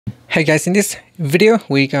Hey guys, in this video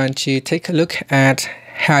we're going to take a look at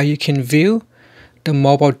how you can view the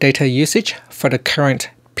mobile data usage for the current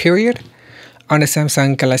period on the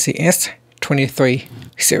Samsung Galaxy S23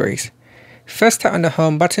 series. First, tap on the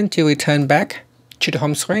home button to return back to the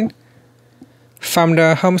home screen. From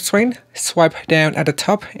the home screen, swipe down at the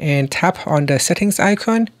top and tap on the settings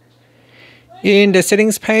icon. In the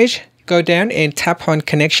settings page, go down and tap on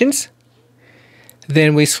connections.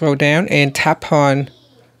 Then we scroll down and tap on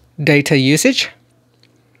data usage.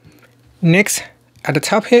 Next, at the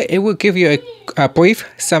top here, it will give you a brief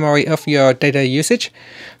summary of your data usage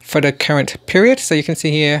for the current period. So you can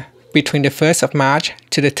see here between the 1st of March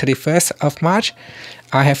to the 31st of March,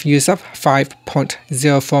 I have used up 5.04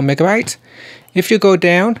 megabytes. If you go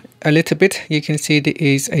down a little bit, you can see there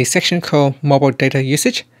is a section called mobile data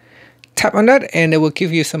usage. Tap on that and it will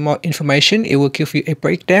give you some more information. It will give you a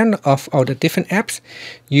breakdown of all the different apps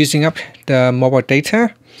using up the mobile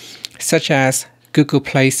data, such as Google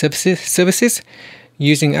Play services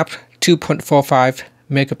using up 2.45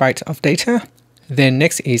 megabytes of data. Then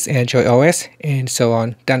next is Android OS and so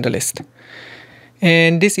on down the list.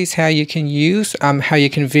 And this is how you can use, how you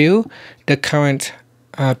can view the current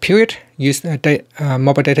period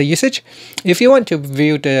mobile data usage. If you want to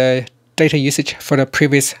view the data usage for the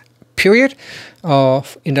previous period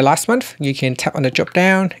of in the last month, you can tap on the drop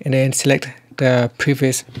down and then select the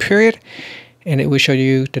previous period, and it will show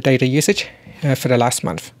you the data usage for the last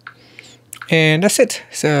month. And that's it.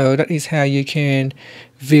 So that is how you can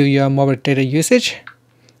view your mobile data usage.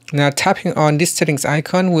 Now tapping on this settings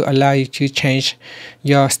icon will allow you to change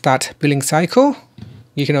your start billing cycle.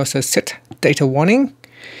 You can also set data warning.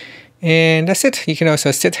 And that's it. You can also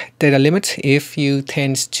set data limit if you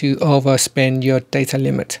tend to overspend your data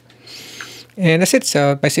limit. And that's it.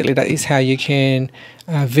 So basically that is how you can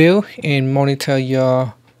view and monitor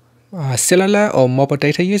your cellular or mobile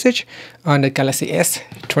data usage on the Galaxy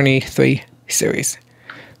S23 series.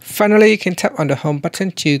 Finally, you can tap on the home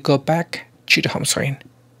button to go back to the home screen.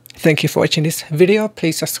 Thank you for watching this video.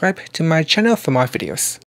 Please subscribe to my channel for more videos.